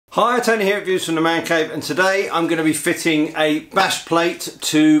Hi, Tony here at Views from the Man Cave, and today I'm going to be fitting a bash plate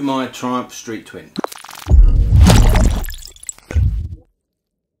to my Triumph Street Twin.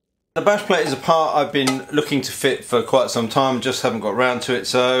 The bash plate is a part I've been looking to fit for quite some time, just haven't got around to it,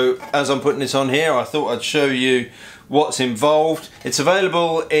 so as I'm putting this on here I thought I'd show you what's involved. It's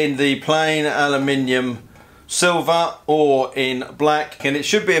available in the plain aluminium silver or in black, and it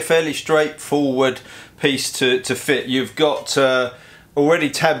should be a fairly straightforward piece to fit. You've got already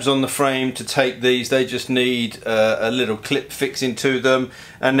tabs on the frame to take these, they just need a little clip fixing to them,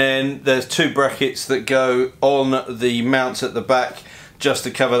 and then there's two brackets that go on the mounts at the back just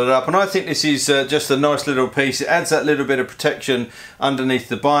to cover that up. And I think this is just a nice little piece. It adds that little bit of protection underneath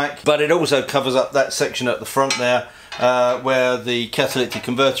the bike, but it also covers up that section at the front there where the catalytic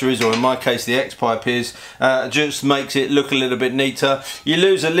converter is, or in my case the X-pipe is. Just makes it look a little bit neater. You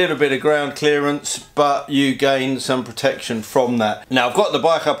lose a little bit of ground clearance, but you gain some protection from that. Now I've got the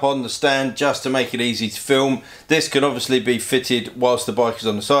bike up on the stand just to make it easy to film. This can obviously be fitted whilst the bike is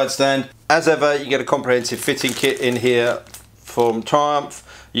on the side stand. As ever, you get a comprehensive fitting kit in here from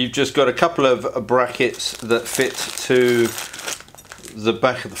Triumph. You've just got a couple of brackets that fit to the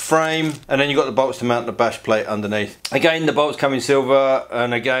back of the frame, and then you've got the bolts to mount the bash plate underneath. Again, the bolts come in silver,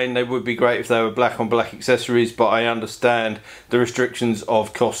 and again they would be great if they were black on black accessories, but I understand the restrictions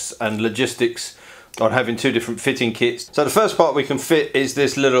of costs and logistics on having two different fitting kits. So the first part we can fit is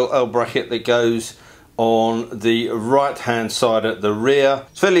this little L bracket that goes on the right hand side at the rear.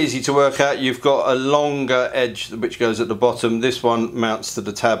 It's fairly easy to work out. You've got a longer edge which goes at the bottom. This one mounts to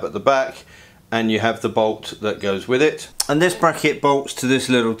the tab at the back, and you have the bolt that goes with it. And this bracket bolts to this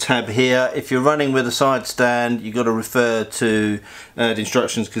little tab here. If you're running with a side stand, you've got to refer to the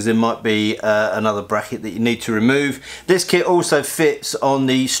instructions, because there might be another bracket that you need to remove. This kit also fits on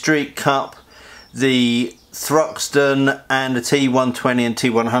the Street Cup, the Thruxton and the T120 and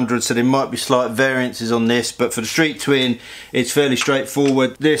T100, so there might be slight variances on this, but for the Street Twin it's fairly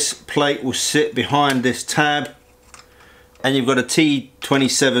straightforward. This plate will sit behind this tab, and you've got a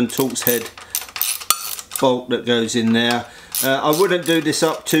T27 Torx head bolt that goes in there. I wouldn't do this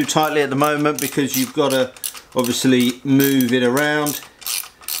up too tightly at the moment, because you've got to obviously move it around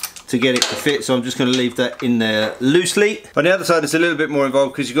to get it to fit, so I'm just going to leave that in there loosely. On the other side it's a little bit more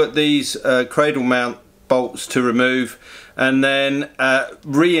involved, because you've got these cradle mount bolts to remove, and then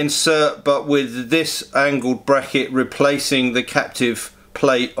reinsert, but with this angled bracket replacing the captive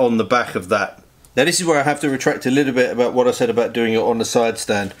plate on the back of that. Now this is where I have to retract a little bit about what I said about doing it on the side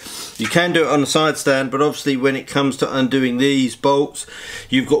stand. You can do it on the side stand, but obviously when it comes to undoing these bolts,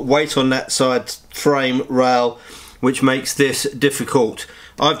 you've got weight on that side frame rail, which makes this difficult.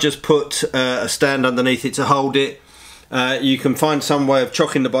 I've just put a stand underneath it to hold it. You can find some way of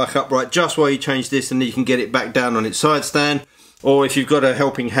chocking the bike upright just while you change this, and then you can get it back down on its side stand. Or if you've got a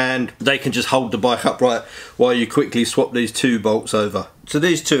helping hand, they can just hold the bike upright while you quickly swap these two bolts over. So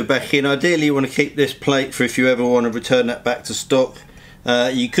these two are back in. Ideally you want to keep this plate for if you ever want to return that back to stock.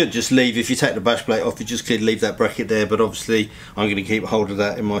 You could just leave, if you take the bash plate off, you just could leave that bracket there, but obviously I'm going to keep hold of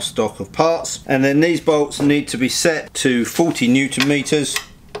that in my stock of parts. And then these bolts need to be set to 40 Newton meters.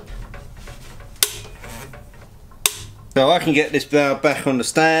 So I can get this back on the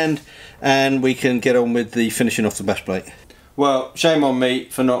stand, and we can get on with the finishing off the bash plate. Well, shame on me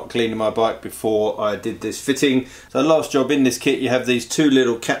for not cleaning my bike before I did this fitting. So last job in this kit, you have these two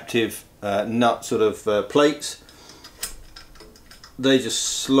little captive nut sort of plates. They just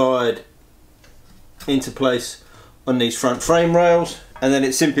slide into place on these front frame rails, and then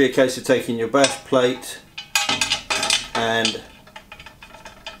it's simply a case of taking your bash plate and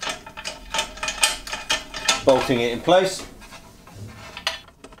bolting it in place.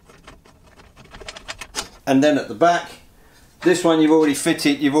 And then at the back, this one you've already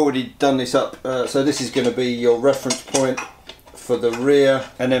fitted, you've already done this up, so this is going to be your reference point for the rear,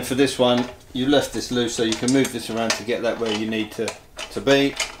 and then for this one you left this loose so you can move this around to get that where you need to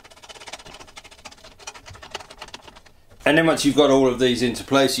be. And then once you've got all of these into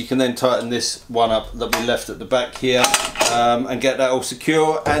place, you can then tighten this one up that we left at the back here, and get that all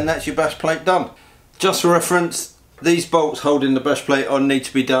secure, and that's your bash plate done. Just for reference, these bolts holding the bash plate on need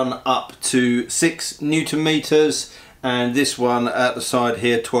to be done up to 6 Newton meters, and this one at the side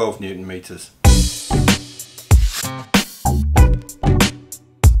here 12 Newton meters.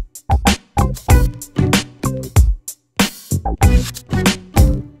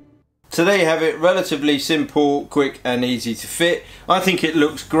 So there you have it, relatively simple, quick and easy to fit. I think it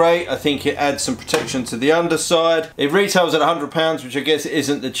looks great. I think it adds some protection to the underside. It retails at £100, which I guess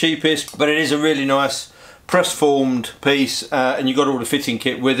isn't the cheapest, but it is a really nice press formed piece, and you've got all the fitting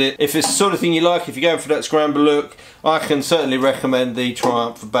kit with it. If it's the sort of thing you like, if you're going for that scramble look, I can certainly recommend the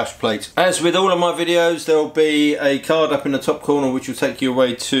Triumph bash plate. As with all of my videos, there will be a card up in the top corner which will take you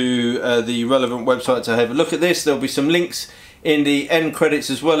away to the relevant website to have a look at this. There'll be some links in the end credits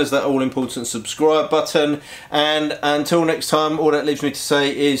as well as that all important subscribe button. And until next time, all that leaves me to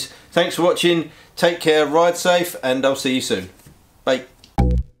say is thanks for watching, take care, ride safe, and I'll see you soon. Bye.